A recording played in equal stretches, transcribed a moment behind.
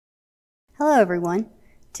Hello everyone.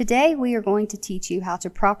 Today we are going to teach you how to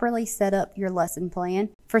properly set up your lesson plan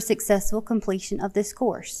for successful completion of this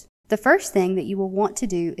course. The first thing that you will want to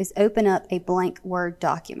do is open up a blank Word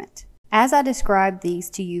document. As I describe these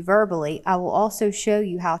to you verbally, I will also show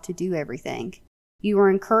you how to do everything. You are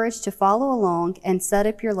encouraged to follow along and set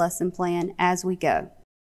up your lesson plan as we go.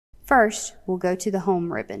 First, we'll go to the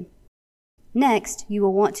Home ribbon. Next, you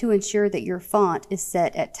will want to ensure that your font is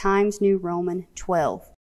set at Times New Roman 12.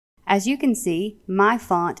 As you can see, my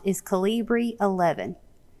font is Calibri 11.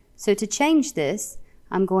 So to change this,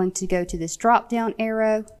 I'm going to go to this drop-down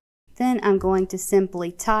arrow. Then I'm going to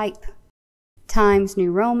simply type Times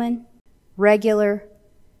New Roman, regular,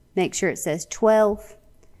 make sure it says 12.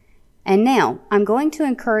 And now I'm going to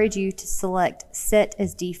encourage you to select Set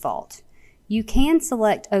as Default. You can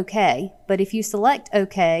select OK, but if you select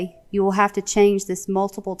OK, you will have to change this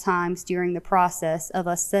multiple times during the process of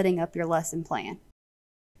us setting up your lesson plan.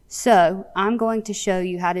 So I'm going to show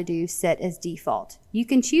you how to do Set as Default. You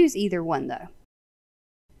can choose either one though.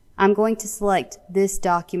 I'm going to select this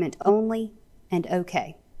document only and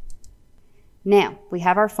OK. Now we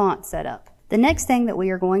have our font set up. The next thing that we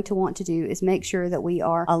are going to want to do is make sure that we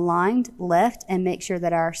are aligned left and make sure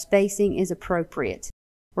that our spacing is appropriate.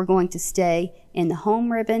 We're going to stay in the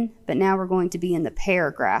Home ribbon, but now we're going to be in the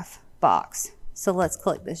Paragraph box. So let's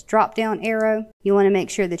click this drop down arrow. You want to make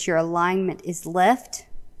sure that your alignment is left,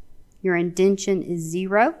 your indentation is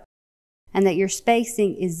 0, and that your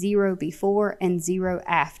spacing is 0 before and 0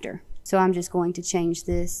 after. So I'm just going to change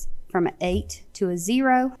this from an 8 to a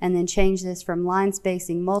 0, and then change this from line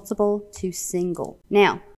spacing multiple to single.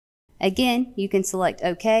 Now, again, you can select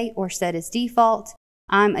OK or Set as Default.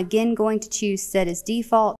 I'm again going to choose Set as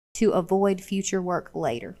Default to avoid future work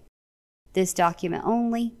later. This document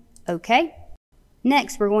only, OK.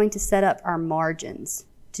 Next, we're going to set up our margins.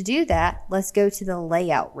 To do that, let's go to the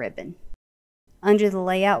Layout ribbon. Under the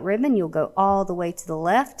Layout ribbon, you'll go all the way to the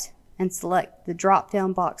left and select the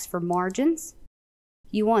drop-down box for margins.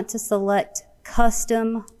 You want to select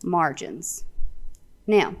Custom Margins.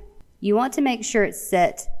 Now, you want to make sure it's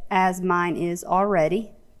set as mine is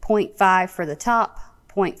already, 0.5 for the top,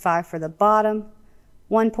 0.5 for the bottom,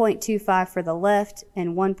 1.25 for the left,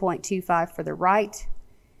 and 1.25 for the right.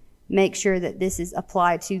 Make sure that this is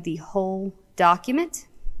applied to the whole document.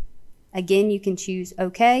 Again, you can choose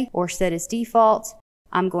OK or Set as Default.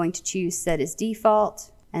 I'm going to choose Set as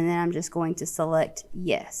Default, and then I'm just going to select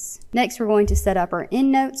Yes. Next, we're going to set up our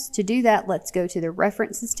endnotes. To do that, let's go to the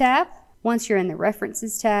References tab. Once you're in the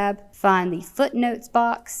References tab, find the Footnotes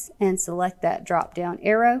box and select that drop-down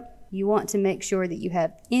arrow. You want to make sure that you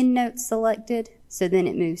have Endnotes selected, so then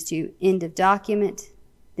it moves to End of Document.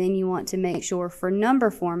 Then you want to make sure for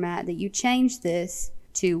number format that you change this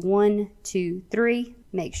to 1, 2, 3.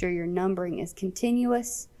 Make sure your numbering is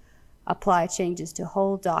continuous. Apply changes to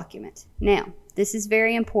whole document. Now, this is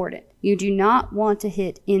very important. You do not want to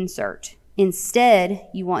hit Insert. Instead,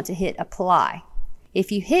 you want to hit Apply.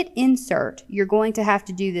 If you hit Insert, you're going to have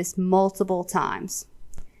to do this multiple times.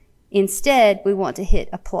 Instead, we want to hit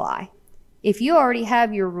Apply. If you already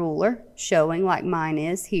have your ruler showing like mine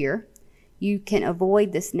is here, you can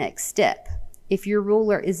avoid this next step. If your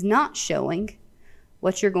ruler is not showing,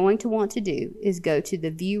 what you're going to want to do is go to the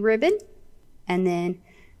View ribbon and then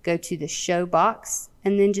go to the Show box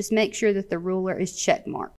and then just make sure that the ruler is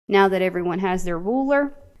checkmarked. Now that everyone has their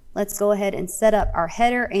ruler, let's go ahead and set up our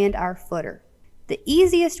header and our footer. The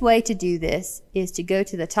easiest way to do this is to go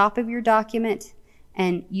to the top of your document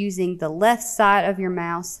and using the left side of your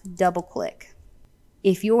mouse, double click.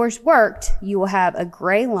 If yours worked, you will have a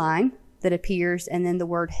gray line that appears and then the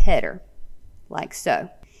word header, like so.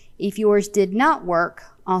 If yours did not work,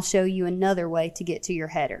 I'll show you another way to get to your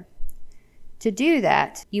header. To do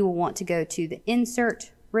that, you will want to go to the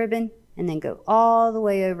Insert ribbon and then go all the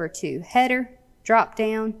way over to Header, drop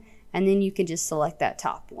down, and then you can just select that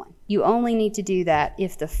top one. You only need to do that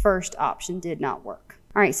if the first option did not work.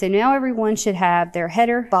 All right, so now everyone should have their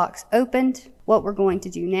header box opened. What we're going to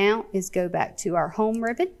do now is go back to our Home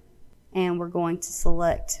ribbon and we're going to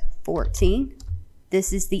select 14.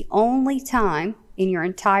 This is the only time in your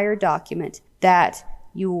entire document that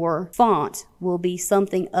your font will be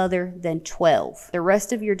something other than 12. The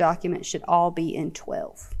rest of your document should all be in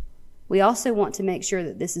 12. We also want to make sure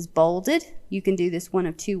that this is bolded. You can do this one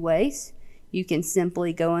of two ways. You can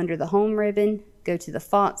simply go under the Home ribbon, go to the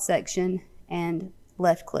Font section, and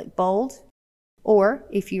left click bold. Or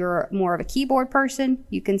if you're more of a keyboard person,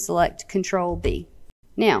 you can select Control B.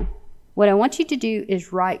 Now, what I want you to do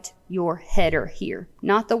is write your header here.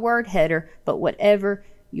 Not the word header, but whatever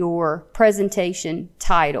your presentation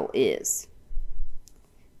title is.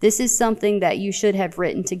 This is something that you should have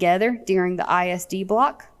written together during the ISD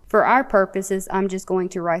block. For our purposes, I'm just going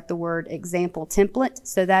to write the word example template,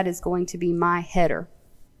 so that is going to be my header.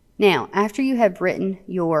 Now, after you have written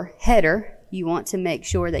your header, you want to make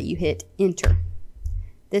sure that you hit enter.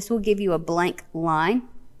 This will give you a blank line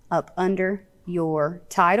up under your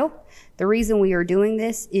title. The reason we are doing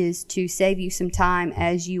this is to save you some time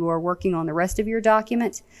as you are working on the rest of your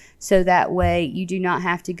document, so that way you do not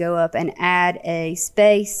have to go up and add a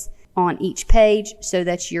space on each page so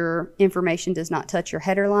that your information does not touch your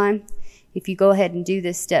header line. If you go ahead and do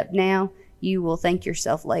this step now, you will thank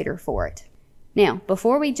yourself later for it. Now,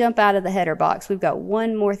 before we jump out of the header box, we've got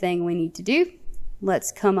one more thing we need to do.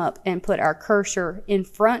 Let's come up and put our cursor in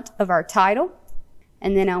front of our title.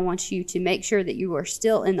 And then I want you to make sure that you are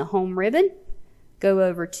still in the home ribbon. Go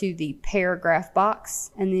over to the paragraph box,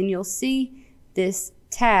 and then you'll see this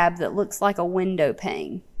tab that looks like a window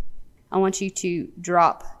pane. I want you to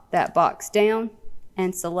drop that box down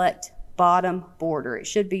and select bottom border. It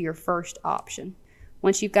should be your first option.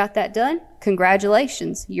 Once you've got that done,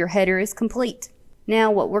 congratulations, your header is complete. Now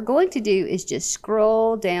what we're going to do is just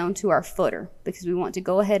scroll down to our footer, because we want to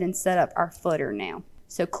go ahead and set up our footer now.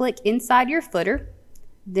 So click inside your footer,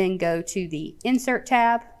 then go to the Insert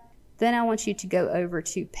tab. Then I want you to go over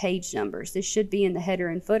to Page Numbers. This should be in the header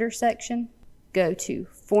and footer section. Go to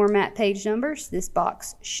Format Page Numbers. This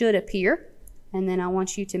box should appear. And then I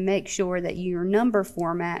want you to make sure that your number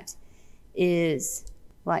format is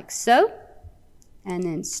like so. And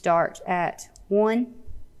then start at 1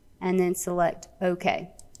 and then select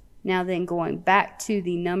OK. Now then, going back to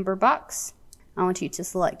the number box, I want you to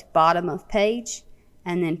select bottom of page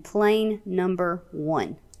and then plain number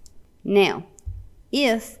 1. Now,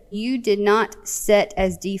 if you did not set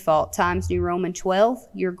as default Times New Roman 12,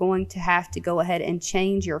 you're going to have to go ahead and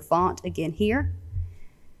change your font again here.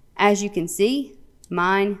 As you can see,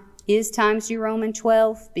 mine is Times New Roman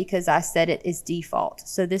 12 because I set it as default.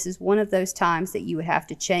 So this is one of those times that you would have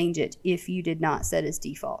to change it if you did not set as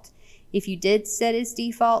default. If you did set as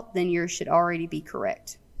default, then yours should already be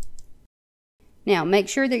correct. Now make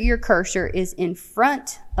sure that your cursor is in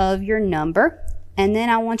front of your number, and then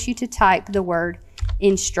I want you to type the word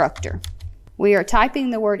instructor. We are typing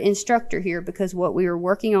the word instructor here because what we are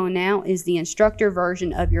working on now is the instructor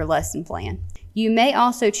version of your lesson plan. You may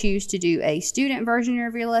also choose to do a student version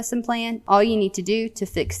of your lesson plan. All you need to do to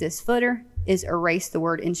fix this footer is erase the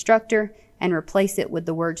word instructor and replace it with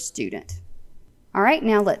the word student. All right,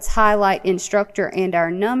 now let's highlight instructor and our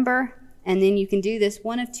number, and then you can do this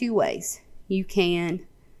one of two ways. You can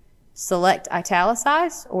select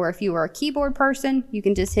italicize, or if you are a keyboard person, you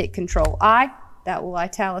can just hit Control-I. That will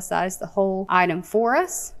italicize the whole item for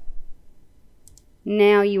us.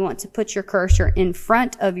 Now you want to put your cursor in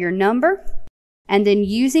front of your number, and then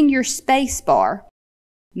using your space bar,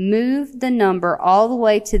 move the number all the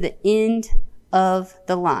way to the end of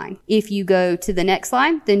the line. If you go to the next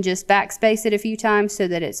line, then just backspace it a few times so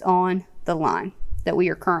that it's on the line that we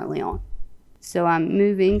are currently on. So I'm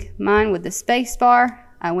moving mine with the space bar.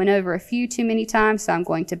 I went over a few too many times, so I'm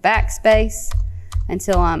going to backspace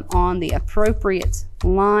until I'm on the appropriate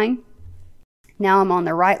line. Now I'm on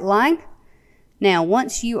the right line. Now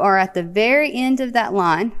once you are at the very end of that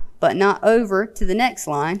line, but not over to the next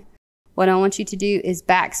line, what I want you to do is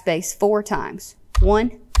backspace 4 times.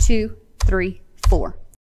 1, 2, 3, 4.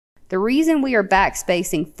 The reason we are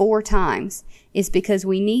backspacing 4 times is because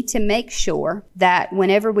we need to make sure that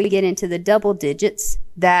whenever we get into the double digits,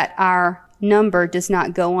 that our number does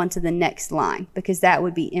not go on to the next line, because that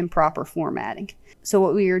would be improper formatting. So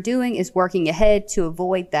what we are doing is working ahead to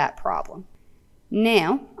avoid that problem.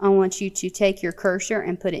 Now, I want you to take your cursor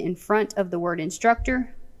and put it in front of the word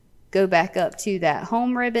instructor. Go back up to that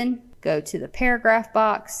home ribbon, go to the paragraph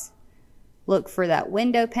box, look for that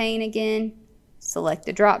window pane again, select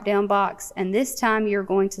the drop down box, and this time you're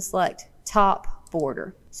going to select top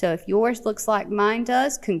border. So if yours looks like mine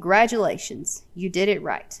does, congratulations, you did it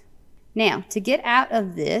right. Now to get out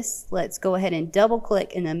of this, let's go ahead and double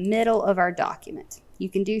click in the middle of our document. You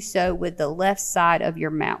can do so with the left side of your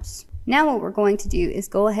mouse. Now what we're going to do is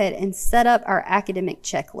go ahead and set up our academic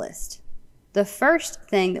checklist. The first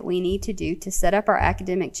thing that we need to do to set up our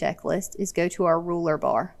academic checklist is go to our ruler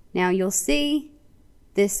bar. Now you'll see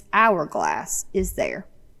this hourglass is there.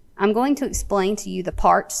 I'm going to explain to you the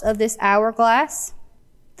parts of this hourglass.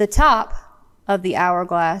 The top of the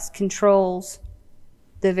hourglass controls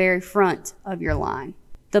the very front of your line.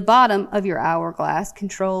 The bottom of your hourglass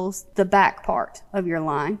controls the back part of your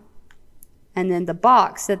line. And then the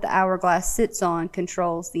box that the hourglass sits on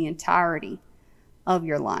controls the entirety of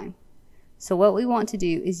your line. So what we want to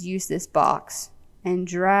do is use this box and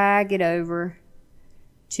drag it over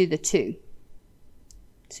to the 2.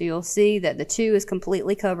 So you'll see that the 2 is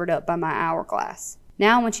completely covered up by my hourglass.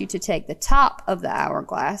 Now I want you to take the top of the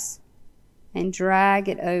hourglass and drag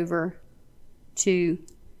it over to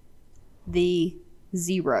the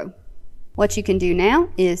 0. What you can do now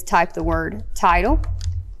is type the word title,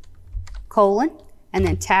 colon, and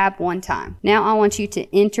then tab 1 time. Now I want you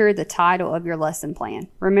to enter the title of your lesson plan.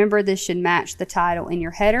 Remember, this should match the title in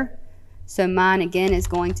your header. So mine again is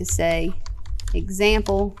going to say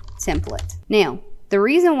example template. Now, the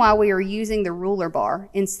reason why we are using the ruler bar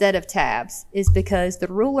instead of tabs is because the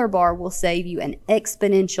ruler bar will save you an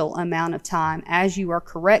exponential amount of time as you are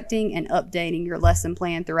correcting and updating your lesson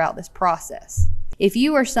plan throughout this process. If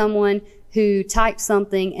you are someone who types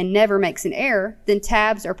something and never makes an error, then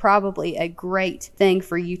tabs are probably a great thing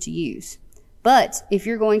for you to use. But if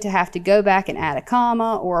you're going to have to go back and add a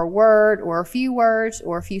comma or a word or a few words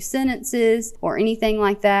or a few sentences or anything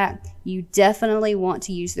like that, you definitely want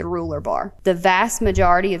to use the ruler bar. The vast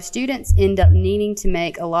majority of students end up needing to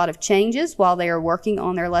make a lot of changes while they are working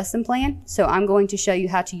on their lesson plan. So I'm going to show you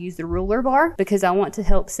how to use the ruler bar because I want to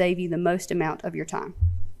help save you the most amount of your time.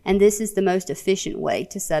 And this is the most efficient way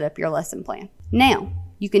to set up your lesson plan. Now,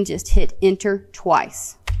 you can just hit enter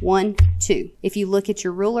twice. 1, 2. If you look at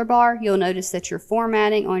your ruler bar, you'll notice that your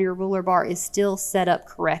formatting on your ruler bar is still set up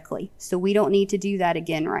correctly. So we don't need to do that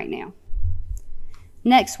again right now.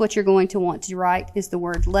 Next, what you're going to want to write is the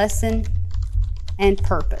word lesson and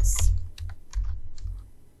purpose.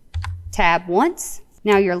 Tab once.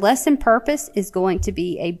 Now your lesson purpose is going to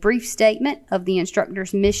be a brief statement of the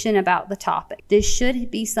instructor's mission about the topic. This should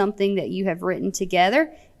be something that you have written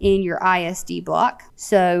together in your ISD block.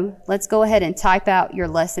 So let's go ahead and type out your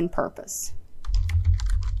lesson purpose.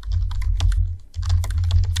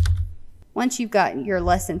 Once you've got your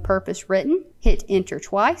lesson purpose written, hit enter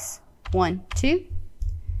twice. 1, 2.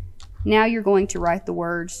 Now you're going to write the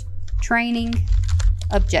words training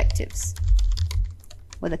objectives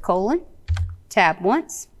with a colon. Tab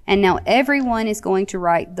once, and now everyone is going to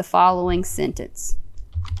write the following sentence.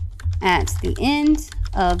 At the end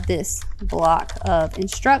of this block of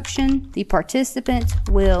instruction, the participant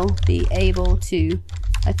will be able to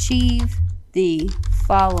achieve the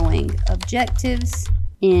following objectives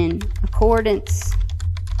in accordance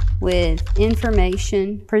with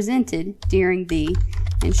information presented during the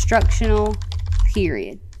instructional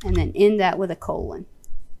period, and then end that with a colon.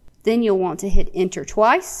 Then you'll want to hit enter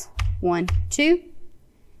twice. 1, 2.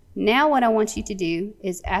 Now what I want you to do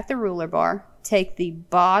is at the ruler bar, take the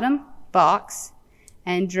bottom box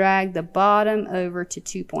and drag the bottom over to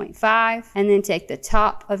 2.5, and then take the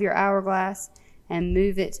top of your hourglass and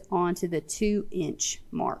move it onto the 2-inch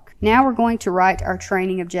mark. Now we're going to write our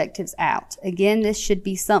training objectives out. Again, this should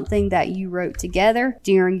be something that you wrote together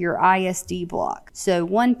during your ISD block. So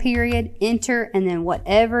 1 period, enter, and then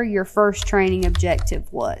whatever your first training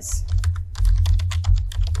objective was.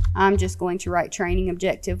 I'm just going to write training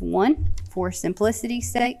objective 1 for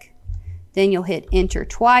simplicity's sake. Then you'll hit enter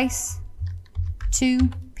twice. 2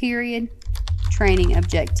 period, training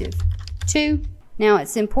objective 2. Now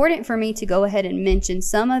it's important for me to go ahead and mention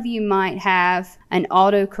some of you might have an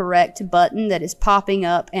autocorrect button that is popping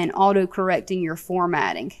up and auto-correcting your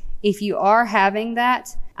formatting. If you are having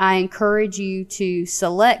that, I encourage you to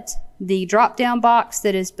select the drop-down box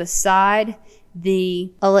that is beside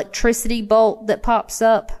the electricity bolt that pops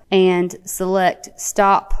up and select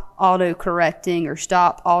stop auto correcting or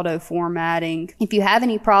stop auto formatting. If you have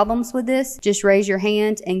any problems with this, just raise your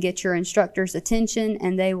hand and get your instructor's attention,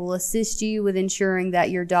 and they will assist you with ensuring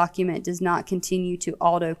that your document does not continue to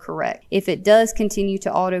auto correct. If it does continue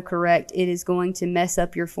to auto correct, it is going to mess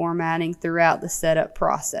up your formatting throughout the setup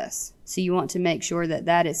process. So you want to make sure that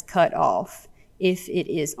that is cut off if it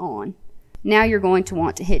is on. Now you're going to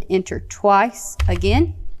want to hit enter twice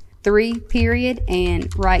again, 3 period,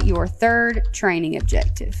 and write your third training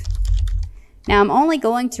objective. Now I'm only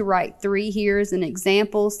going to write 3 here as an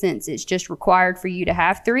example since it's just required for you to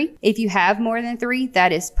have 3. If you have more than 3,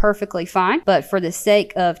 that is perfectly fine. But for the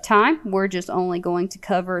sake of time, we're just only going to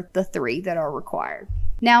cover the 3 that are required.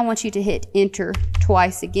 Now I want you to hit enter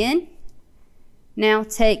twice again. Now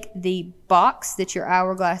take the box that your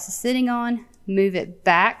hourglass is sitting on, move it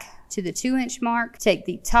back to the 2-inch mark, take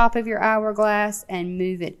the top of your hourglass and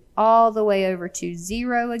move it all the way over to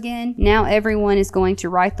 0 again. Now everyone is going to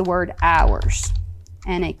write the word hours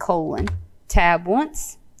and a colon. Tab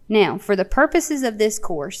once. Now for the purposes of this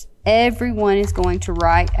course, everyone is going to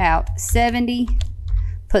write out 70,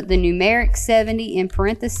 put the numeric 70 in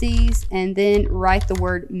parentheses, and then write the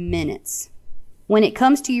word minutes. When it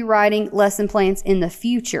comes to you writing lesson plans in the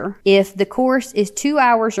future, if the course is 2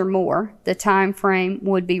 hours or more, the time frame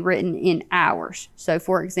would be written in hours. So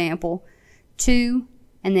for example, 2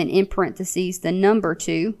 and then in parentheses the number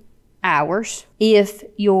 2 hours. If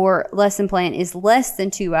your lesson plan is less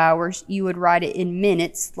than 2 hours, you would write it in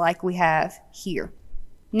minutes like we have here.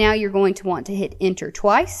 Now you're going to want to hit enter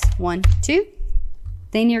twice, 1, 2.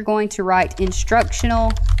 Then you're going to write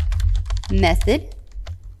instructional method,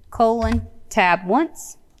 tab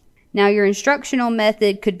once. Now your instructional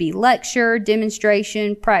method could be lecture,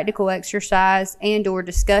 demonstration, practical exercise, and or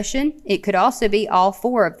discussion. It could also be all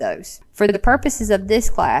 4 of those. For the purposes of this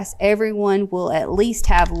class, everyone will at least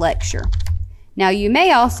have lecture. Now you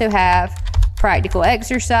may also have practical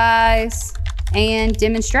exercise and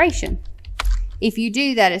demonstration. If you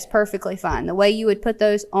do, that is perfectly fine. The way you would put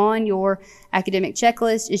those on your academic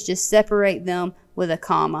checklist is just separate them with a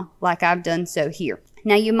comma, like I've done so here.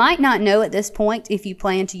 Now you might not know at this point if you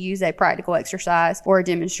plan to use a practical exercise or a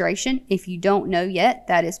demonstration. If you don't know yet,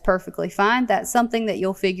 that is perfectly fine. That's something that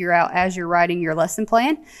you'll figure out as you're writing your lesson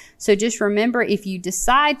plan. So just remember, if you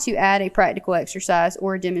decide to add a practical exercise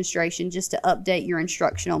or a demonstration, just to update your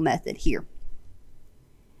instructional method here.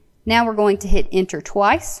 Now we're going to hit enter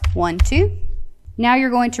twice, 1, 2. Now you're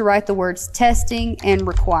going to write the words testing and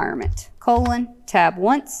requirement, tab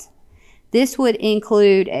once. This would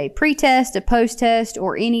include a pre-test, a post-test,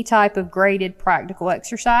 or any type of graded practical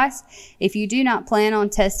exercise. If you do not plan on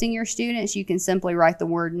testing your students, you can simply write the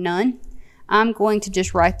word none. I'm going to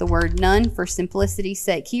just write the word none for simplicity's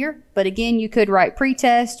sake here. But again, you could write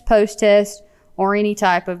pre-test, post-test, or any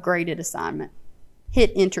type of graded assignment.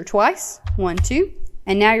 Hit enter twice, 1, 2.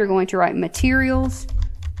 And now you're going to write materials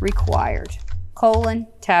required,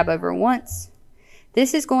 tab over once.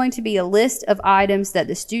 This is going to be a list of items that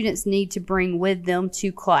the students need to bring with them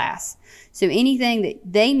to class. So anything that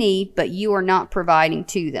they need but you are not providing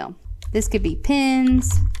to them. This could be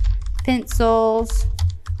pens, pencils,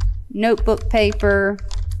 notebook paper,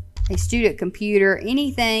 a student computer,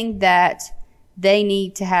 anything that they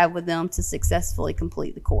need to have with them to successfully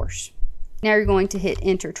complete the course. Now you're going to hit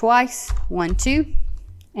enter twice, 1, 2,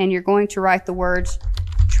 and you're going to write the words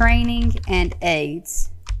training and aids,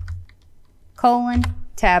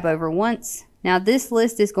 tab over once. Now this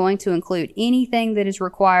list is going to include anything that is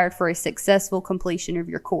required for a successful completion of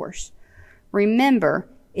your course. Remember,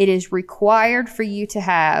 it is required for you to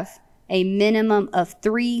have a minimum of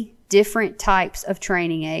 3 different types of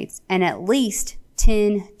training aids and at least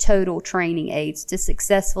 10 total training aids to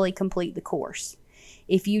successfully complete the course.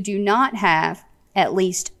 If you do not have at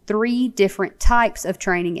least 3 different types of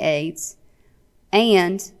training aids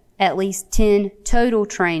and at least 10 total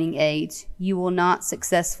training aids, you will not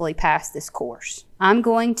successfully pass this course. I'm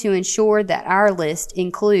going to ensure that our list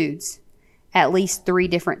includes at least 3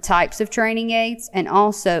 different types of training aids and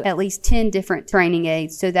also at least 10 different training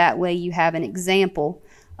aids, so that way you have an example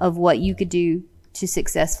of what you could do to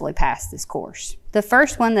successfully pass this course. The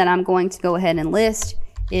first one that I'm going to go ahead and list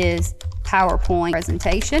is PowerPoint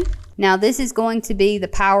presentation. Now this is going to be the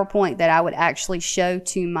PowerPoint that I would actually show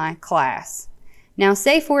to my class. Now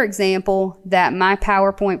say for example that my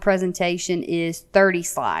PowerPoint presentation is 30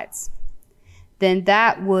 slides. Then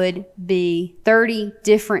that would be 30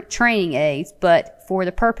 different training aids, but for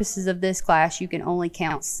the purposes of this class you can only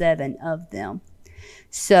count 7 of them.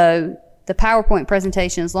 So the PowerPoint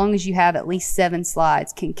presentation, as long as you have at least 7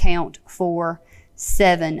 slides, can count for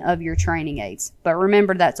 7 of your training aids. But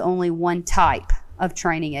remember, that's only one type of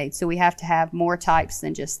training aid, so we have to have more types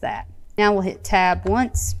than just that. Now we'll hit tab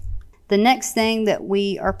once. The next thing that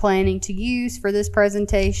we are planning to use for this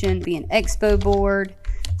presentation would be an expo board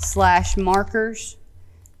 / markers.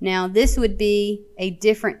 Now this would be a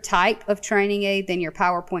different type of training aid than your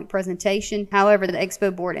PowerPoint presentation. However, the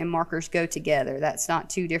expo board and markers go together. That's not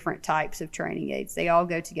 2 different types of training aids. They all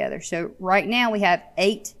go together. So right now we have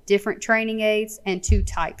 8 different training aids and 2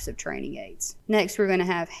 types of training aids. Next, we're going to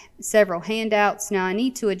have several handouts. Now I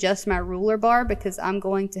need to adjust my ruler bar because I'm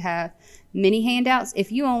going to have many handouts.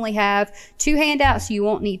 If you only have 2 handouts, you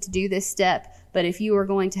won't need to do this step. But if you are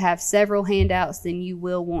going to have several handouts, then you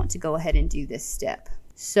will want to go ahead and do this step.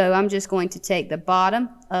 So I'm just going to take the bottom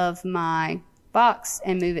of my box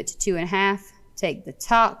and move it to 2.5. Take the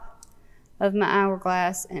top of my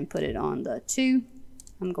hourglass and put it on the 2.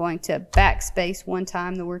 I'm going to backspace 1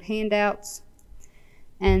 time the word handouts.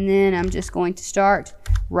 And then I'm just going to start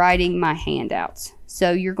writing my handouts.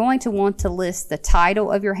 So you're going to want to list the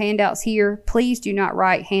title of your handouts here. Please do not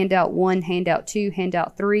write handout 1, handout 2,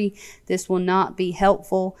 handout 3. This will not be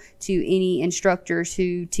helpful to any instructors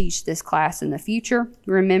who teach this class in the future.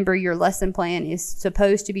 Remember, your lesson plan is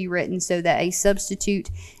supposed to be written so that a substitute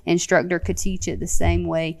instructor could teach it the same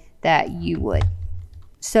way that you would.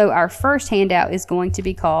 So our first handout is going to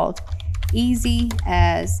be called Easy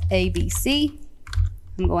as ABC.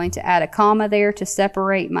 I'm going to add a comma there to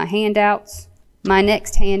separate my handouts. My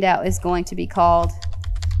next handout is going to be called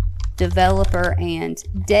Developer and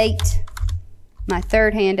Date. My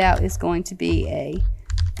third handout is going to be a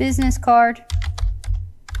business card.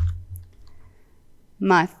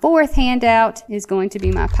 My fourth handout is going to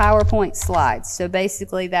be my PowerPoint slides. So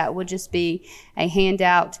basically that will just be a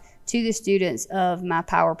handout to the students of my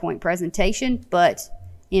PowerPoint presentation, but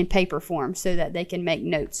in paper form so that they can make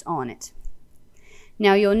notes on it.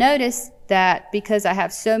 Now you'll notice that because I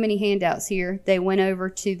have so many handouts here, they went over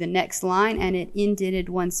to the next line and it indented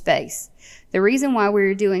one space. The reason why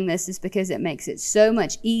we're doing this is because it makes it so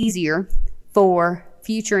much easier for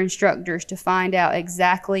future instructors to find out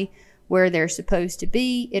exactly where they're supposed to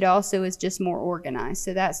be. It also is just more organized.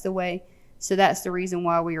 So that's the reason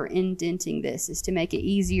why we are indenting this, is to make it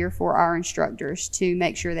easier for our instructors to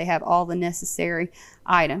make sure they have all the necessary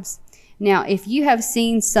items. Now, if you have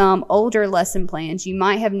seen some older lesson plans, you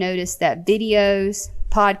might have noticed that videos,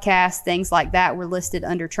 podcasts, things like that were listed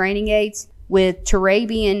under training aids. With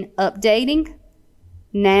Turabian updating,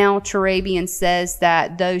 now Turabian says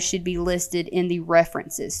that those should be listed in the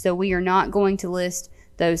references. So we are not going to list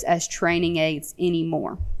those as training aids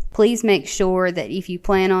anymore. Please make sure that if you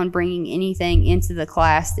plan on bringing anything into the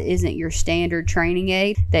class that isn't your standard training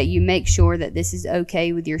aid, that you make sure that this is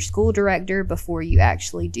okay with your school director before you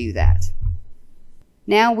actually do that.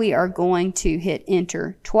 Now we are going to hit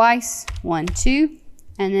enter twice, 1, 2,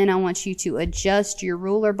 and then I want you to adjust your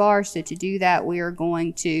ruler bar. So to do that, we are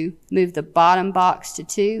going to move the bottom box to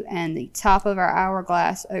 2 and the top of our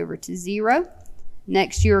hourglass over to 0.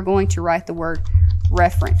 Next, you are going to write the word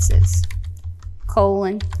references,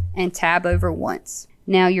 colon, and tab over once.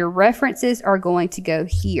 Now your references are going to go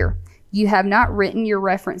here. You have not written your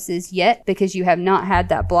references yet because you have not had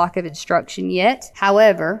that block of instruction yet.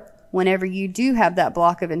 However, whenever you do have that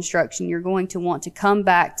block of instruction, you're going to want to come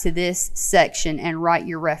back to this section and write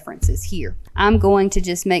your references here. I'm going to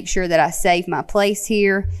just make sure that I save my place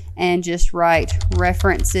here and just write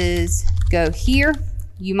references go here.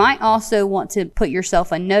 You might also want to put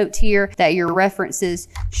yourself a note here that your references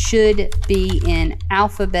should be in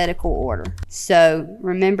alphabetical order. So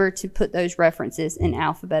remember to put those references in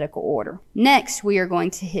alphabetical order. Next, we are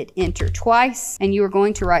going to hit enter twice, and you are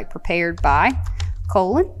going to write prepared by,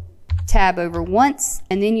 colon, tab over once,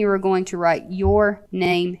 and then you are going to write your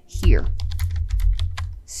name here.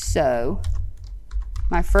 So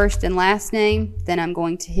my first and last name, then I'm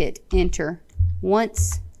going to hit enter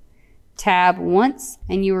once, tab once,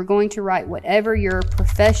 and you are going to write whatever your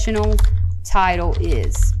professional title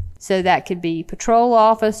is. So that could be patrol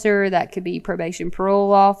officer, that could be probation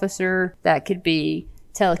parole officer, that could be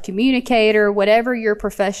telecommunicator, whatever your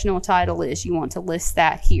professional title is, you want to list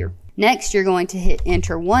that here. Next, you're going to hit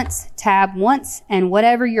enter once, tab once, and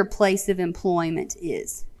whatever your place of employment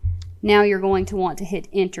is. Now you're going to want to hit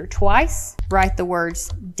enter twice, write the words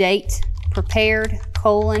date, prepared,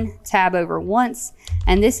 colon, tab over once,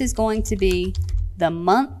 and this is going to be the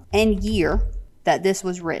month and year that this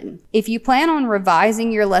was written. If you plan on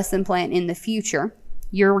revising your lesson plan in the future,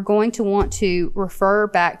 you're going to want to refer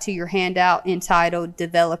back to your handout entitled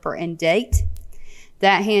Developer and Date.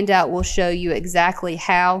 That handout will show you exactly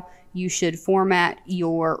how you should format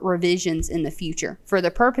your revisions in the future. For the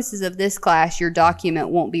purposes of this class, your document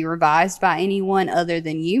won't be revised by anyone other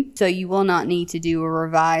than you, so you will not need to do a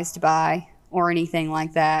revised by or anything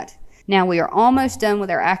like that. Now we are almost done with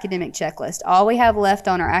our academic checklist. All we have left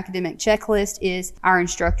on our academic checklist is our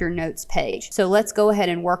instructor notes page. So let's go ahead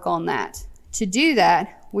and work on that. To do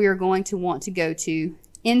that, we are going to want to go to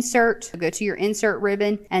Insert, go to your Insert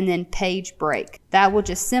ribbon, and then Page Break. That will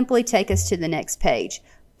just simply take us to the next page.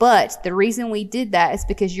 But the reason we did that is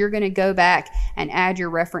because you're going to go back and add your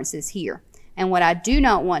references here. And what I do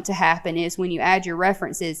not want to happen is when you add your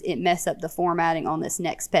references, it mess up the formatting on this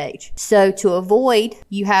next page. So to avoid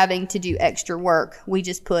you having to do extra work, we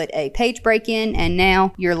just put a page break in, and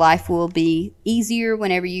now your life will be easier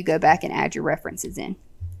whenever you go back and add your references in.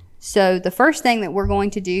 So the first thing that we're going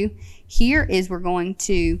to do here is we're going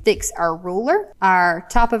to fix our ruler. Our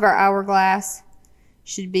top of our hourglass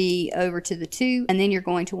should be over to the 2, and then you're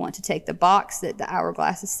going to want to take the box that the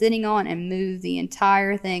hourglass is sitting on and move the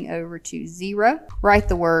entire thing over to 0. Write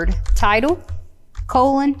the word title,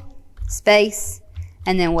 colon, space,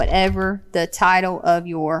 and then whatever the title of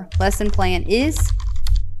your lesson plan is.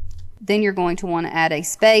 Then you're going to want to add a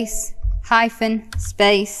space, hyphen,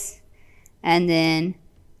 space, and then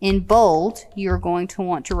in bold, you're going to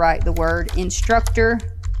want to write the word instructor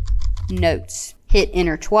notes. Hit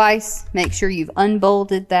enter twice. Make sure you've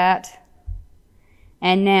unbolded that.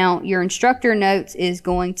 And now your instructor notes is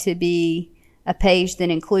going to be a page that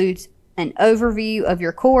includes an overview of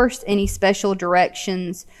your course, any special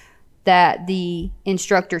directions that the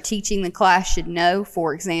instructor teaching the class should know.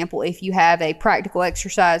 For example, if you have a practical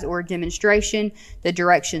exercise or a demonstration, the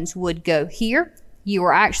directions would go here. You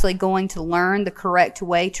are actually going to learn the correct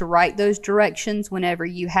way to write those directions whenever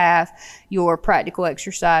you have your practical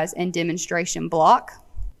exercise and demonstration block.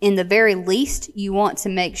 In the very least, you want to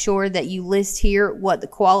make sure that you list here what the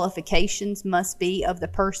qualifications must be of the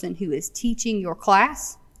person who is teaching your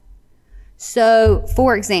class. So,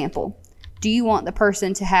 for example, do you want the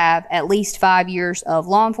person to have at least 5 years of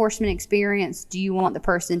law enforcement experience? Do you want the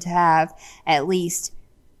person to have at least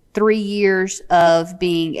 3 years of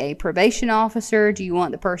being a probation officer? Do you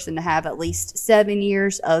want the person to have at least 7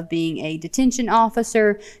 years of being a detention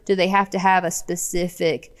officer? Do they have to have a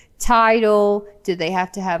specific title? Do they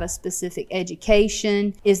have to have a specific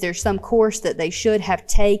education? Is there some course that they should have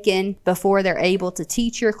taken before they're able to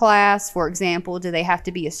teach your class? For example, do they have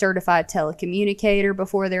to be a certified telecommunicator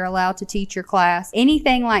before they're allowed to teach your class?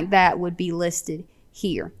 Anything like that would be listed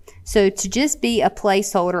here. So to just be a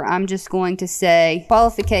placeholder, I'm just going to say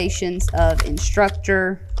qualifications of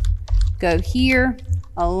instructor go here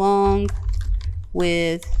along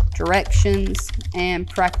with directions and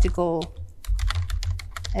practical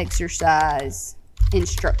exercise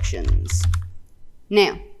instructions.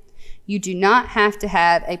 Now, you do not have to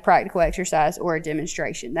have a practical exercise or a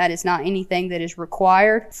demonstration. That is not anything that is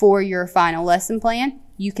required for your final lesson plan.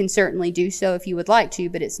 You can certainly do so if you would like to,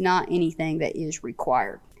 but it's not anything that is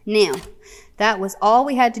required. Now, that was all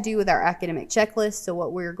we had to do with our academic checklist. So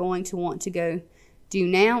what we're going to want to go do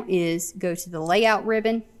now is go to the layout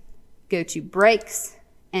ribbon, go to breaks,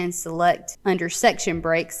 and select under section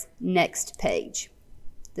breaks, next page.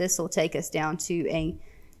 This will take us down to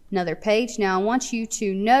another page. Now I want you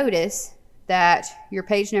to notice that your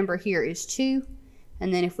page number here is 2,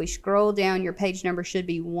 and then if we scroll down, your page number should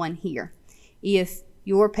be 1 here. If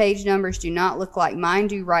your page numbers do not look like mine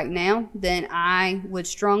do right now, then I would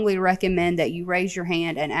strongly recommend that you raise your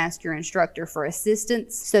hand and ask your instructor for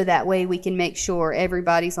assistance, so that way we can make sure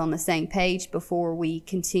everybody's on the same page before we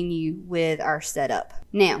continue with our setup.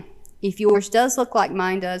 Now, if yours does look like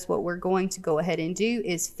mine does, what we're going to go ahead and do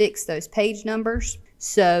is fix those page numbers.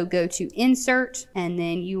 So go to Insert, and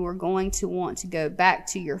then you are going to want to go back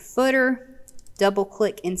to your footer, double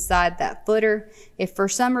click inside that footer. If for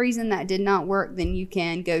some reason that did not work, then you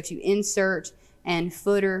can go to Insert and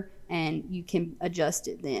Footer, and you can adjust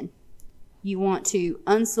it then. You want to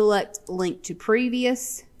unselect Link to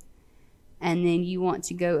Previous, and then you want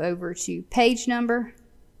to go over to Page Number,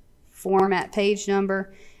 Format Page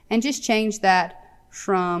Number, and just change that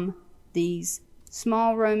from these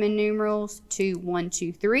small Roman numerals to 1,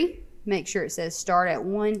 2, 3. Make sure it says start at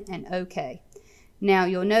 1 and OK. Now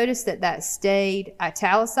you'll notice that that stayed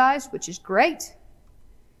italicized, which is great.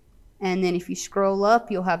 And then if you scroll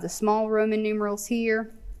up, you'll have the small Roman numerals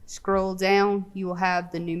here. Scroll down, you will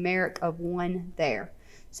have the numeric of 1 there.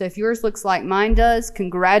 So if yours looks like mine does,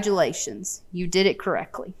 congratulations, you did it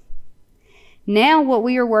correctly. Now what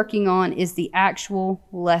we are working on is the actual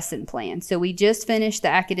lesson plan. So we just finished the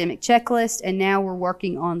academic checklist, and now we're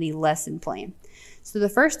working on the lesson plan. So the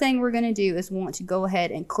first thing we're going to do is want to go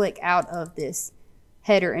ahead and click out of this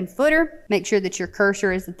header and footer. Make sure that your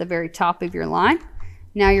cursor is at the very top of your line.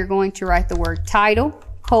 Now you're going to write the word title,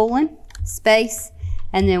 colon, space,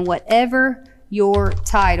 and then whatever your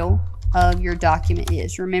title of your document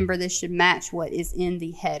is. Remember, this should match what is in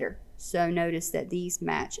the header. So notice that these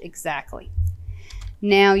match exactly.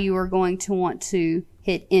 Now you are going to want to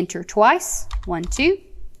hit enter twice, 1, 2.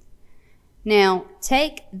 Now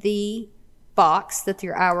take the box that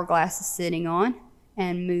your hourglass is sitting on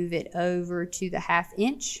and move it over to the 1/2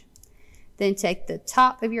 inch. Then take the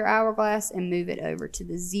top of your hourglass and move it over to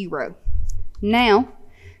the 0. Now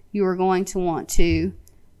you are going to want to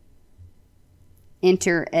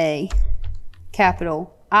enter a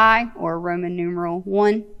capital I or Roman numeral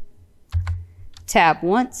 1, tab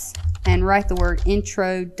once, and write the word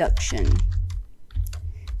introduction.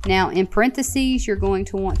 Now in parentheses, you're going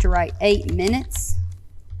to want to write 8 minutes,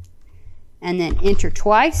 and then enter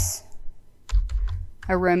twice,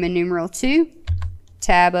 a Roman numeral 2,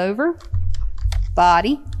 tab over,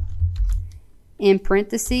 body, in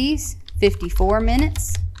parentheses, 54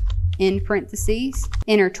 minutes, in parentheses,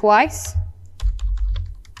 enter twice,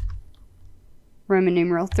 Roman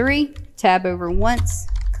numeral 3, tab over once,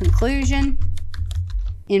 conclusion,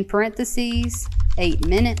 in parentheses, 8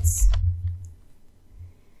 minutes.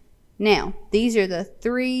 Now, these are the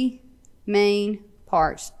 3 main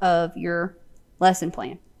parts of your lesson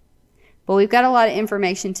plan. But we've got a lot of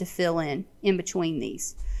information to fill in between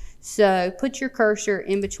these. So put your cursor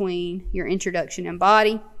in between your introduction and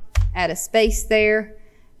body, add a space there,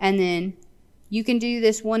 and then you can do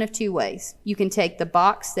this one of 2 ways. You can take the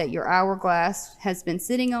box that your hourglass has been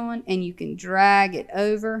sitting on and you can drag it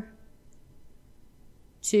over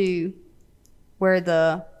to where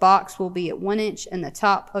the box will be at 1 inch and the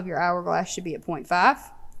top of your hourglass should be at 0.5.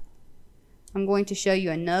 I'm going to show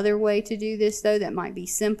you another way to do this though that might be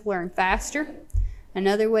simpler and faster.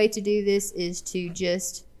 Another way to do this is to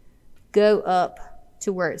just go up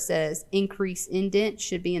to where it says increase indent,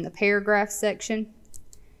 should be in the paragraph section.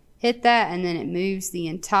 Hit that and then it moves the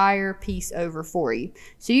entire piece over for you.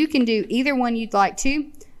 So you can do either one you'd like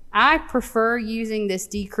to. I prefer using this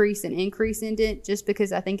decrease and increase indent just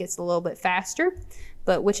because I think it's a little bit faster,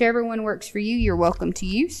 but whichever one works for you, you're welcome to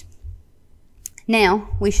use. Now,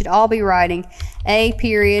 we should all be writing A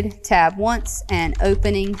period, tab once, and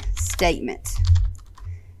opening statement.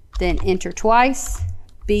 Then enter twice,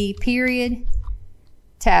 B period,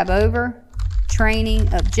 tab over,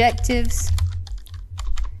 training objectives,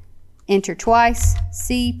 enter twice,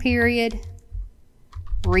 C period,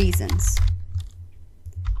 reasons.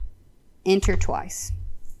 Enter twice.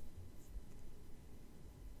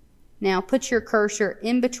 Now put your cursor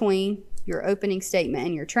in between your opening statement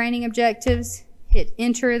and your training objectives. Hit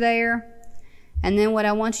enter there. And then what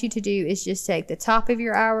I want you to do is just take the top of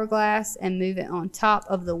your hourglass and move it on top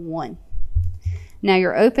of the 1. Now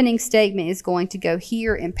your opening statement is going to go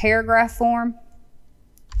here in paragraph form.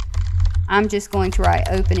 I'm just going to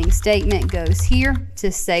write opening statement goes here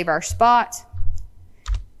to save our spot.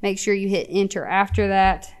 Make sure you hit enter after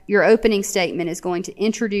that. Your opening statement is going to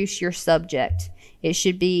introduce your subject. It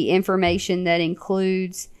should be information that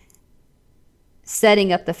includes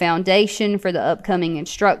setting up the foundation for the upcoming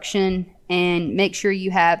instruction, and make sure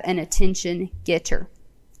you have an attention getter.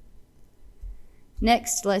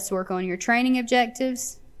 Next, let's work on your training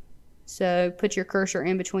objectives. So put your cursor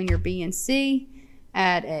in between your B and C,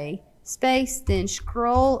 add a space, then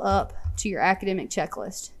scroll up to your academic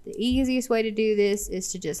checklist. The easiest way to do this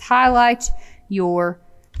is to just highlight your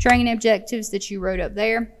training objectives that you wrote up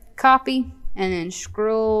there, copy, and then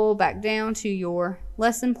scroll back down to your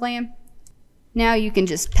lesson plan. Now you can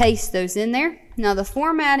just paste those in there. Now the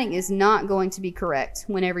formatting is not going to be correct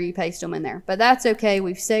whenever you paste them in there, but that's okay.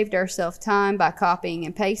 We've saved ourselves time by copying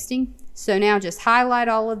and pasting. So now just highlight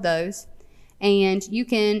all of those, and you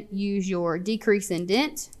can use your decrease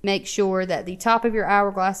indent. Make sure that the top of your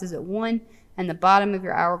hourglass is at 1 and the bottom of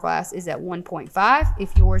your hourglass is at 1.5.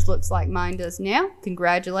 If yours looks like mine does now,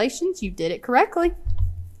 congratulations, you did it correctly.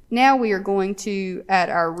 Now we are going to add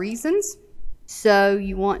our reasons. So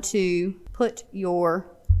you want to put your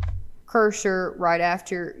cursor right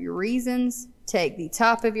after your reasons. Take the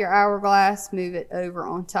top of your hourglass, move it over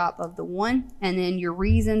on top of the 1, and then your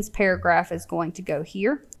reasons paragraph is going to go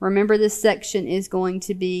here. Remember, this section is going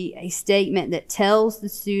to be a statement that tells the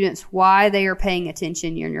students why they are paying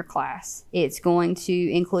attention in your class. It's going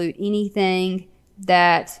to include anything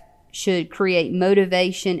that should create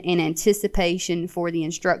motivation and anticipation for the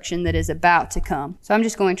instruction that is about to come. So I'm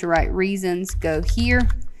just going to write reasons, go here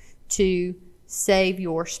to save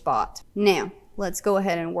your spot. Now, let's go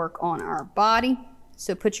ahead and work on our body.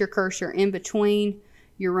 So put your cursor in between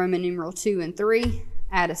your Roman numeral 2 and 3,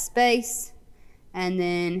 add a space, and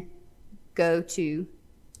then go to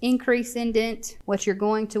increase indent. What you're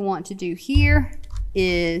going to want to do here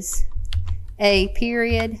is A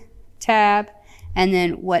period, tab, and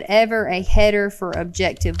then whatever a header for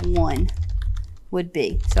objective 1 would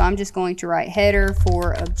be. So I'm just going to write header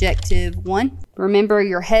for objective 1. Remember,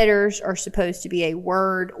 your headers are supposed to be a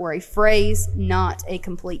word or a phrase, not a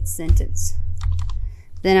complete sentence.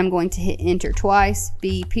 Then I'm going to hit enter twice,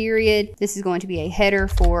 B period. This is going to be a header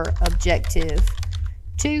for objective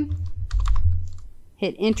 2.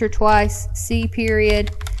 Hit enter twice, C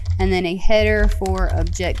period, and then a header for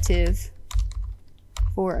objective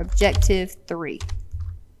 3.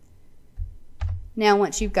 Now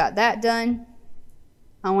once you've got that done,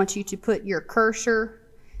 I want you to put your cursor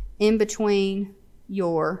in between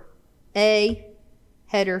your A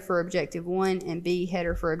header for objective 1 and B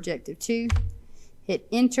header for objective 2. Hit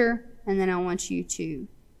enter, and then I want you to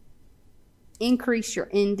increase your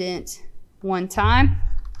indent 1 time.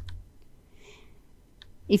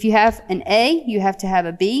 If you have an A, you have to have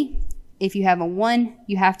a B. If you have a 1,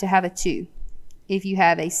 you have to have a 2. If you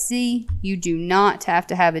have a C, you do not have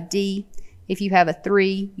to have a D. If you have a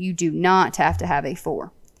 3, you do not have to have a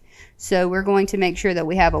 4. So we're going to make sure that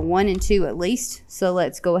we have a 1 and 2 at least. So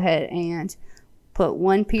let's go ahead and put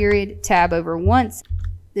 1 period, tab over once.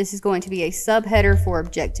 This is going to be a subheader for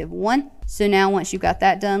objective 1. So now once you've got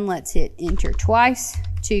that done, let's hit enter twice.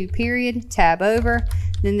 2 period, tab over.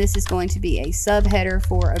 Then this is going to be a subheader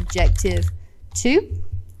for objective 2.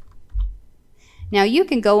 Now you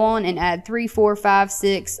can go on and add 3, 4, 5,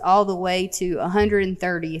 6, all the way to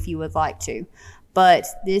 130 if you would like to. But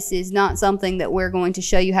this is not something that we're going to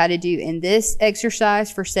show you how to do in this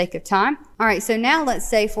exercise for sake of time. All right, so now let's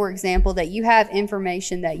say, for example, that you have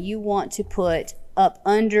information that you want to put up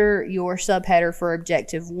under your subheader for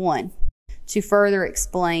objective 1 to further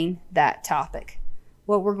explain that topic.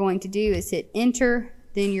 What we're going to do is hit enter,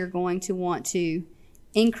 then you're going to want to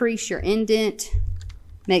increase your indent.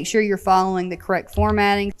 Make sure you're following the correct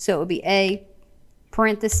formatting. So it will be A,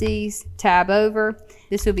 parentheses, tab over.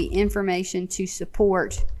 This will be information to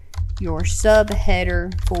support your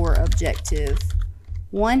subheader for objective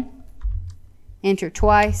 1. Enter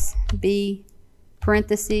twice, B,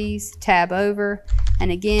 parentheses, tab over,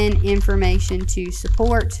 and again, information to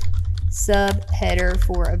support subheader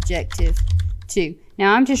for objective 2.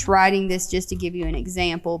 Now I'm just writing this just to give you an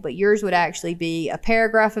example, but yours would actually be a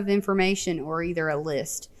paragraph of information or either a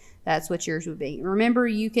list. That's what yours would be. Remember,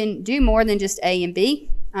 you can do more than just A and B.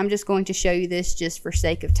 I'm just going to show you this just for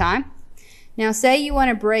sake of time. Now say you want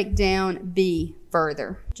to break down B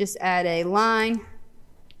further. Just add a line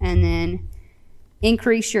and then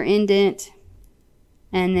increase your indent,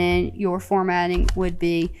 and then your formatting would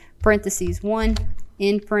be parentheses 1,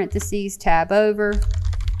 end parentheses, tab over,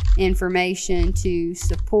 information to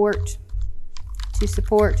support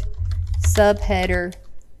subheader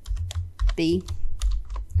B.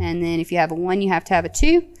 And then if you have a 1, you have to have a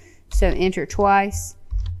 2. So enter twice.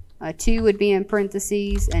 A 2 would be in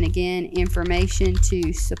parentheses, and again, information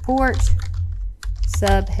to support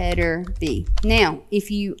subheader B. Now,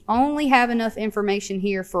 if you only have enough information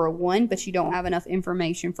here for a 1, but you don't have enough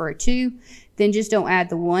information for a 2, then just don't add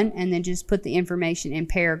the 1, and then just put the information in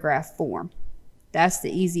paragraph form. That's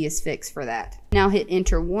the easiest fix for that. Now hit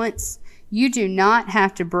enter once. You do not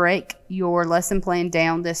have to break your lesson plan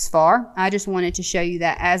down this far. I just wanted to show you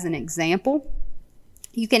that as an example.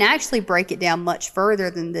 You can actually break it down much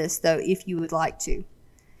further than this, though, if you would like to.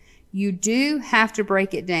 You do have to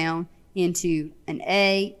break it down into an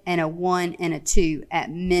A and a 1 and a 2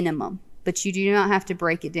 at minimum, but you do not have to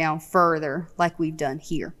break it down further like we've done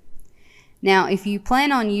here. Now, if you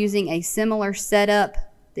plan on using a similar setup,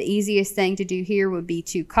 the easiest thing to do here would be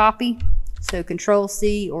to copy. So Control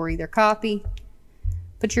C or either copy.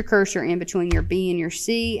 Put your cursor in between your B and your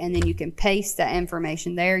C, and then you can paste that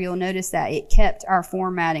information there. You'll notice that it kept our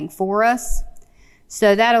formatting for us.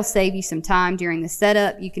 So that'll save you some time during the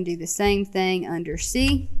setup. You can do the same thing under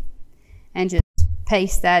C and just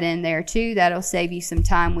paste that in there too. That'll save you some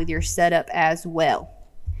time with your setup as well.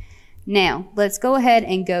 Now, let's go ahead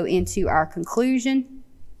and go into our conclusion.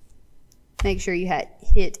 Make sure you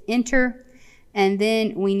hit enter. And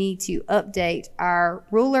then we need to update our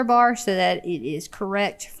ruler bar so that it is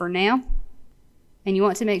correct for now. And you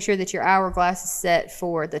want to make sure that your hourglass is set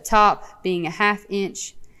for the top being a 1/2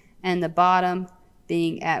 inch and the bottom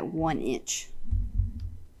being at 1 inch.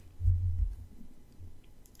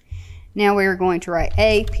 Now we're going to write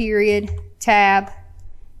A period, tab,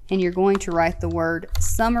 and you're going to write the word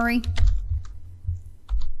summary.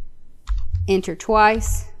 Enter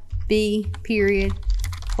twice, B period,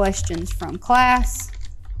 questions from class,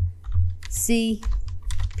 C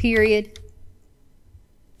period,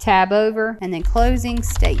 tab over, and then closing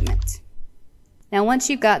statement. Now once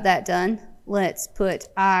you've got that done, let's put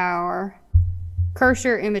our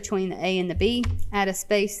cursor in between the A and the B, add a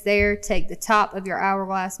space there, take the top of your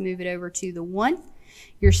hourglass, move it over to the 1.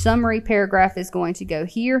 Your summary paragraph is going to go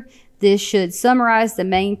here. This should summarize the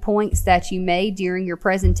main points that you made during your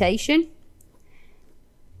presentation.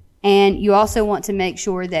 And you also want to make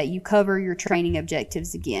sure that you cover your training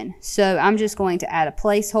objectives again. So I'm just going to add a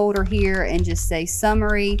placeholder here and just say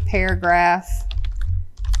summary paragraph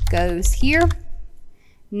goes here.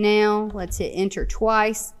 Now let's hit enter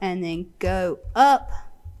twice and then go up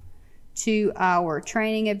to our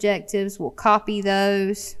training objectives. We'll copy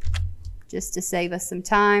those just to save us some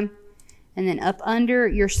time. And then up under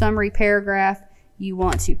your summary paragraph, you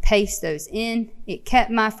want to paste those in. It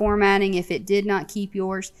kept my formatting. If it did not keep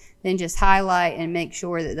yours, then just highlight and make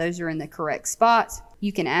sure that those are in the correct spots.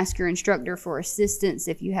 You can ask your instructor for assistance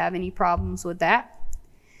if you have any problems with that.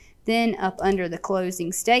 Then up under the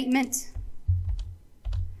closing statement,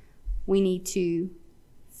 we need to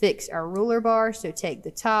fix our ruler bar. So take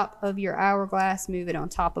the top of your hourglass, move it on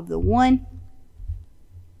top of the 1.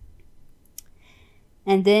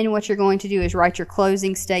 And then what you're going to do is write your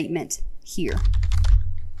closing statement here.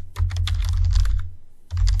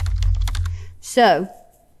 So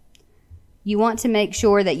you want to make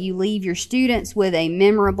sure that you leave your students with a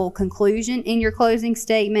memorable conclusion in your closing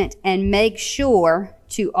statement, and make sure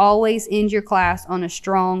to always end your class on a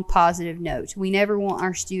strong, positive note. We never want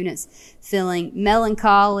our students feeling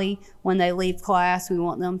melancholy when they leave class. We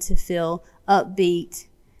want them to feel upbeat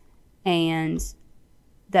and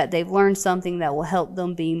that they've learned something that will help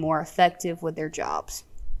them be more effective with their jobs.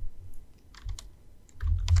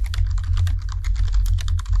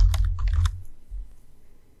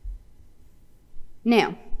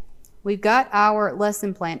 Now, we've got our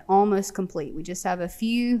lesson plan almost complete. We just have a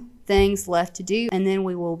few things left to do, and then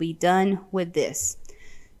we will be done with this.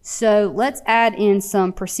 So let's add in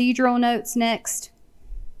some procedural notes next.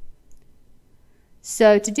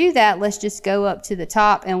 So to do that, let's just go up to the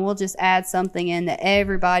top and we'll just add something in that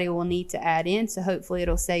everybody will need to add in. So hopefully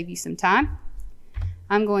it'll save you some time.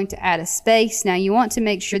 I'm going to add a space. Now you want to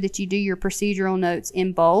make sure that you do your procedural notes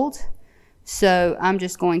in bold. So I'm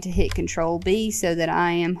just going to hit Control B so that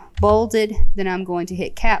I am bolded. Then I'm going to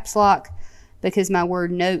hit caps lock because my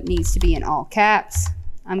word note needs to be in all caps.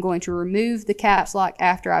 I'm going to remove the caps lock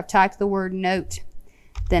after I've typed the word note,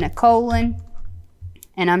 then a colon,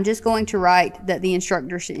 and I'm just going to write that the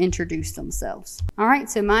instructor should introduce themselves. All right,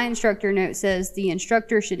 so my instructor note says the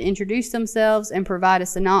instructor should introduce themselves and provide a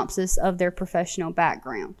synopsis of their professional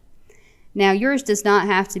background. Now, yours does not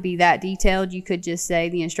have to be that detailed. You could just say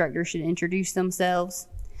the instructor should introduce themselves.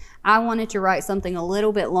 I wanted to write something a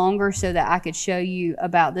little bit longer so that I could show you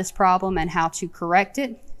about this problem and how to correct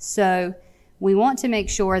it. So we want to make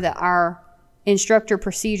sure that our instructor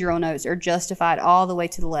procedural notes are justified all the way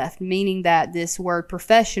to the left, meaning that this word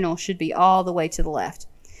professional should be all the way to the left.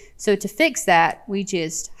 So to fix that, we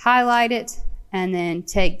just highlight it and then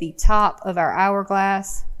take the top of our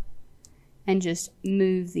hourglass and just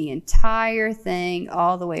move the entire thing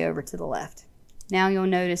all the way over to the left. Now you'll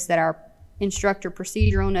notice that our instructor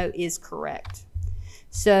procedural note is correct.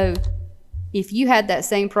 So if you had that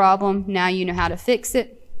same problem, now you know how to fix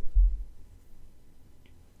it.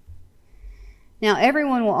 Now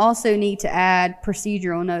everyone will also need to add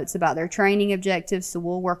procedural notes about their training objectives, so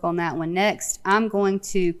we'll work on that one next. I'm going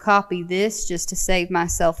to copy this just to save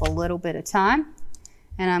myself a little bit of time,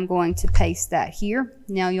 and I'm going to paste that here.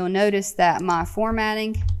 Now you'll notice that my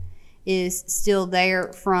formatting is still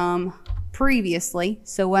there from previously,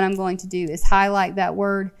 so what I'm going to do is highlight that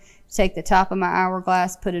word, take the top of my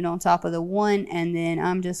hourglass, put it on top of the 1, and then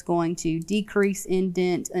I'm just going to decrease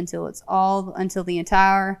indent until the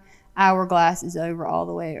entire hourglass is over, all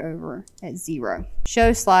the way over at 0.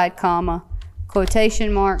 Show slide, comma,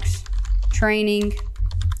 quotation marks, training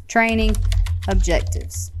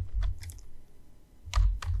objectives,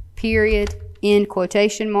 period, end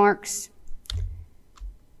quotation marks.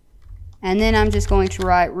 And then I'm just going to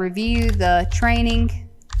write review the training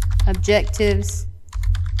objectives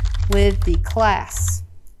with the class.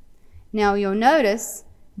 Now you'll notice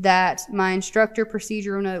that my instructor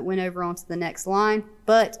procedural note went over onto the next line,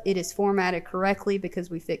 but it is formatted correctly because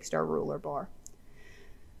we fixed our ruler bar.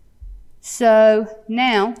 So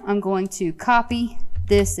now I'm going to copy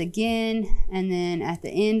this again, and then at the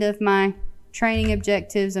end of my training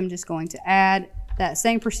objectives, I'm just going to add that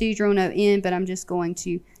same procedural note in, but I'm just going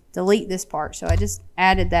to delete this part. So I just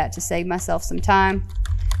added that to save myself some time.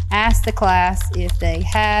 Ask the class if they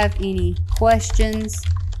have any questions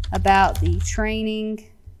about the training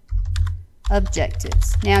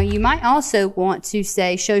objectives. Now you might also want to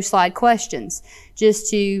say show slide questions, just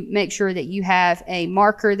to make sure that you have a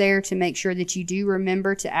marker there to make sure that you do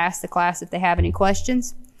remember to ask the class if they have any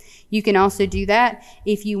questions. You can also do that.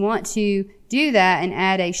 If you want to do that and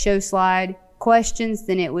add a show slide questions,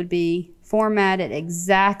 then it would be formatted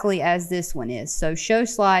exactly as this one is. So show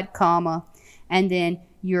slide, comma, and then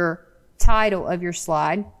your title of your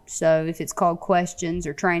slide. So if it's called questions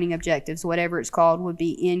or training objectives, whatever it's called, would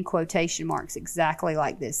be in quotation marks, exactly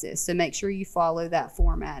like this is. So make sure you follow that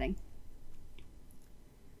formatting.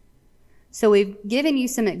 So we've given you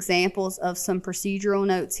some examples of some procedural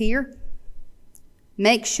notes here.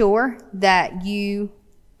 Make sure that you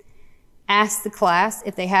ask the class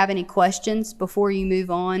if they have any questions before you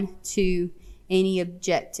move on to any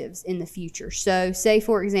objectives in the future. So say,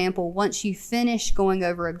 for example, once you finish going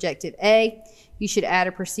over objective A, you should add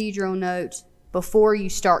a procedural note before you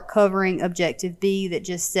start covering objective B that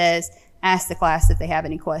just says, ask the class if they have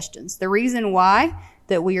any questions. The reason why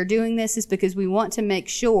that we are doing this is because we want to make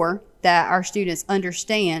sure that our students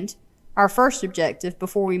understand our first objective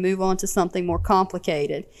before we move on to something more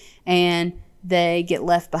complicated. And they get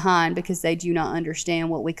left behind because they do not understand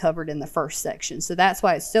what we covered in the first section. So that's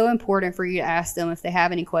why it's so important for you to ask them if they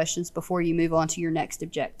have any questions before you move on to your next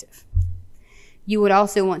objective. You would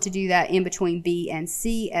also want to do that in between B and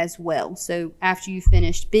C as well. So after you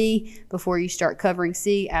finished B, before you start covering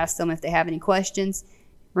C, ask them if they have any questions.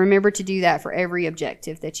 Remember to do that for every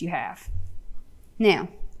objective that you have. Now,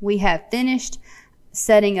 we have finished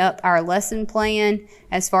setting up our lesson plan.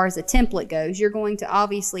 As far as a template goes, you're going to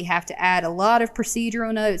obviously have to add a lot of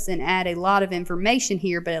procedural notes and add a lot of information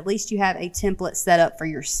here, but at least you have a template set up for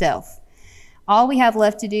yourself. All we have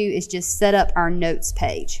left to do is just set up our notes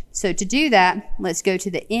page. So to do that, let's go to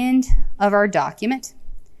the end of our document.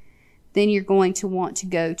 Then you're going to want to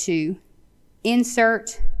go to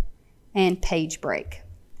Insert and Page Break.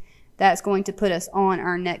 That's going to put us on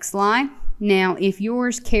our next line. Now, if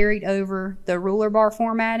yours carried over the ruler bar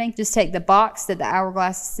formatting, just take the box that the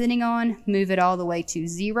hourglass is sitting on, move it all the way to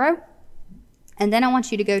 0. And then I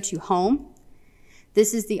want you to go to Home.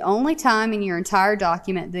 This is the only time in your entire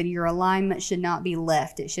document that your alignment should not be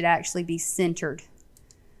left. It should actually be centered.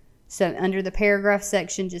 So under the paragraph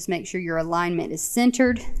section, just make sure your alignment is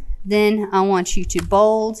centered. Then I want you to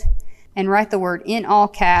bold and write the word in all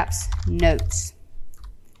caps, Notes.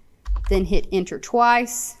 Then hit Enter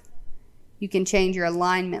twice. You can change your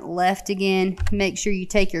alignment left again. Make sure you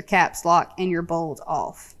take your caps lock and your bold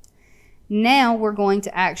off. Now we're going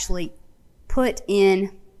to actually put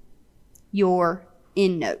in your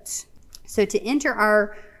endnotes. So to enter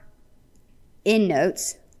our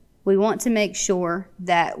endnotes, we want to make sure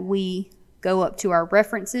that we go up to our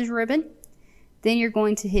References ribbon. Then you're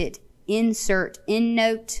going to hit Insert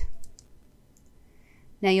Endnote.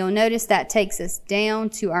 Now you'll notice that takes us down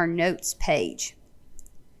to our notes page.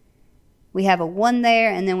 We have a 1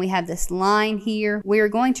 there, and then we have this line here. We are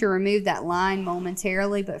going to remove that line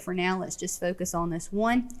momentarily, but for now, let's just focus on this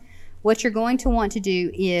 1. What you're going to want to do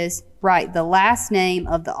is write the last name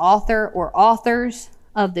of the author or authors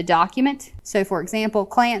of the document. So for example,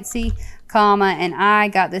 Clancy, comma, and I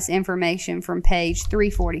got this information from page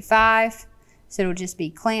 345. So it'll just be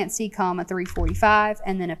Clancy, comma, 345,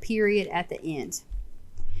 and then a period at the end.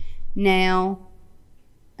 Now,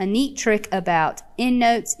 a neat trick about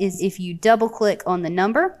endnotes is if you double click on the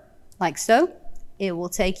number, like so, it will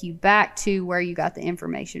take you back to where you got the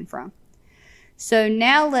information from. So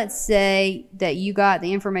now let's say that you got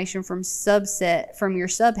the information from your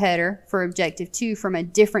subheader for Objective 2 from a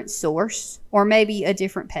different source or maybe a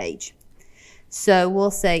different page. So we'll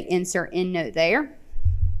say Insert Endnote there.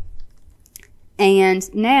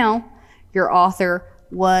 And now your author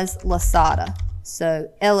was Losada.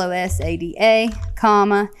 So L-O-S-A-D-A,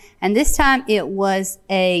 comma, and this time it was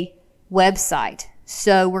a website.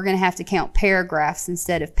 So we're going to have to count paragraphs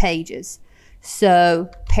instead of pages. So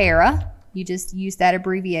para, you just use that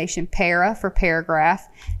abbreviation, para for paragraph.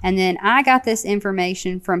 And then I got this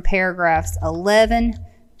information from paragraphs 11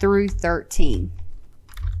 through 13.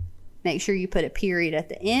 Make sure you put a period at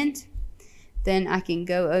the end. Then I can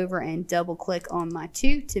go over and double click on my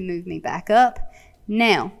 2 to move me back up.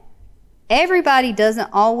 Now, everybody doesn't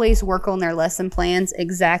always work on their lesson plans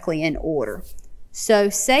exactly in order. So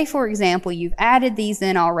say, for example, you've added these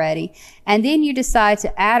in already, and then you decide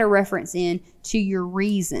to add a reference in to your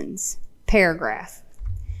reasons paragraph.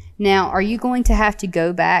 Now, are you going to have to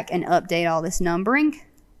go back and update all this numbering?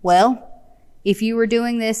 Well, if you were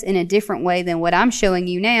doing this in a different way than what I'm showing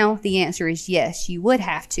you now, the answer is yes, you would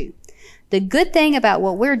have to. The good thing about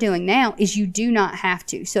what we're doing now is you do not have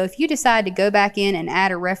to. So if you decide to go back in and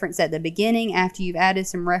add a reference at the beginning after you've added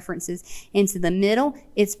some references into the middle,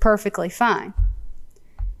 it's perfectly fine.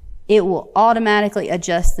 It will automatically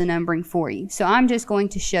adjust the numbering for you. So I'm just going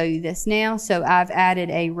to show you this now. So I've added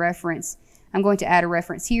a reference. I'm going to add a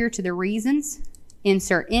reference here to the reasons.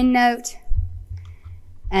 Insert Endnote.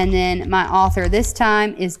 And then my author this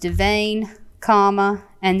time is Devane, comma,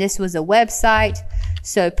 and this was a website.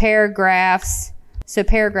 So paragraphs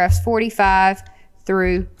 45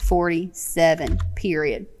 through 47,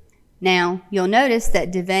 period. Now, you'll notice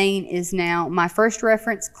that Devane is now my first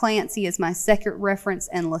reference, Clancy is my second reference,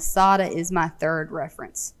 and Losada is my third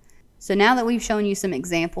reference. So now that we've shown you some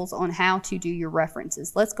examples on how to do your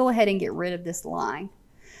references, let's go ahead and get rid of this line.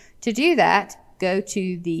 To do that, go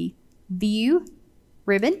to the View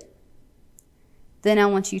ribbon. Then I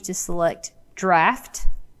want you to select Draft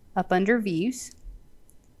up under Views.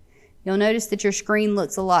 You'll notice that your screen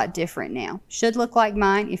looks a lot different now. Should look like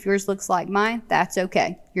mine. If yours looks like mine, that's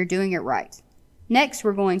okay. You're doing it right. Next,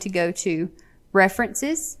 we're going to go to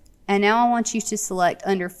References, and now I want you to select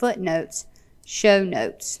under Footnotes, Show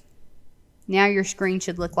Notes. Now your screen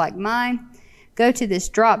should look like mine. Go to this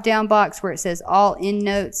drop down box where it says all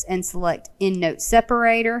endnotes and select endnote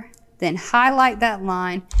separator. Then highlight that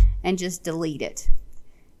line and just delete it.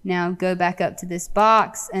 Now go back up to this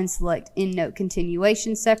box and select endnote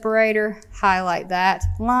continuation separator, highlight that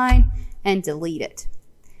line and delete it.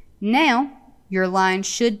 Now your line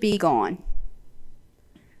should be gone.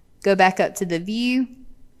 Go back up to the view.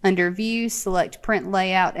 Under view, select print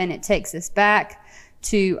layout and it takes us back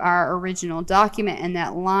to our original document and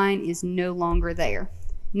that line is no longer there.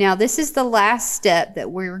 Now this is the last step that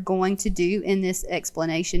we're going to do in this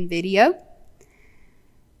explanation video.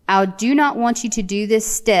 I do not want you to do this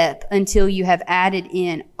step until you have added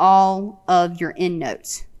in all of your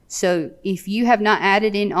endnotes. So if you have not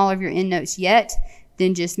added in all of your endnotes yet,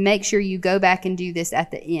 then just make sure you go back and do this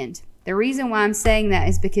at the end. The reason why I'm saying that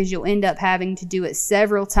is because you'll end up having to do it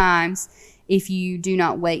several times if you do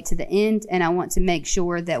not wait to the end, and I want to make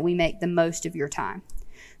sure that we make the most of your time.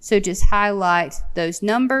 So just highlight those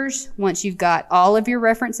numbers once you've got all of your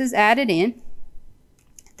references added in.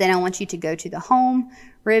 Then I want you to go to the Home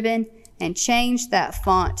ribbon and change that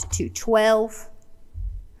font to 12.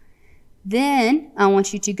 Then I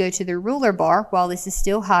want you to go to the ruler bar while this is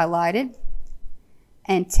still highlighted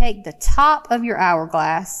and take the top of your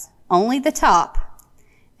hourglass, only the top,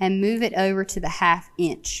 and move it over to the 1/2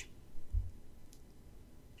 inch.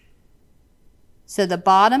 So the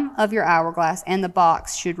bottom of your hourglass and the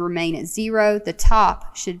box should remain at 0. The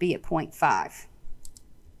top should be at 0.5.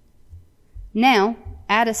 Now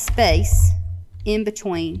add a space in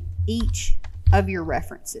between each of your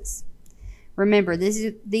references. Remember,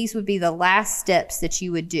 these would be the last steps that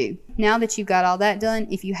you would do. Now that you've got all that done,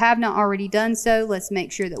 if you have not already done so, let's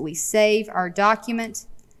make sure that we save our document.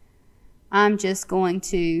 I'm just going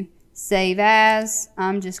to save as.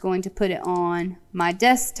 I'm just going to put it on my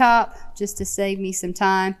desktop just to save me some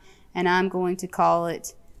time, and I'm going to call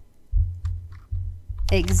it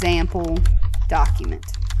example document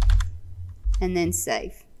and then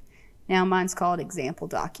save. Now mine's called example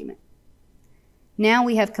document. Now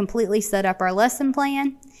we have completely set up our lesson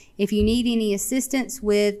plan. If you need any assistance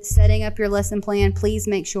with setting up your lesson plan, please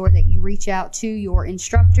make sure that you reach out to your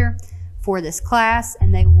instructor for this class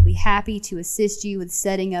and they will be happy to assist you with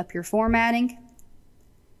setting up your formatting.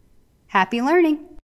 Happy learning!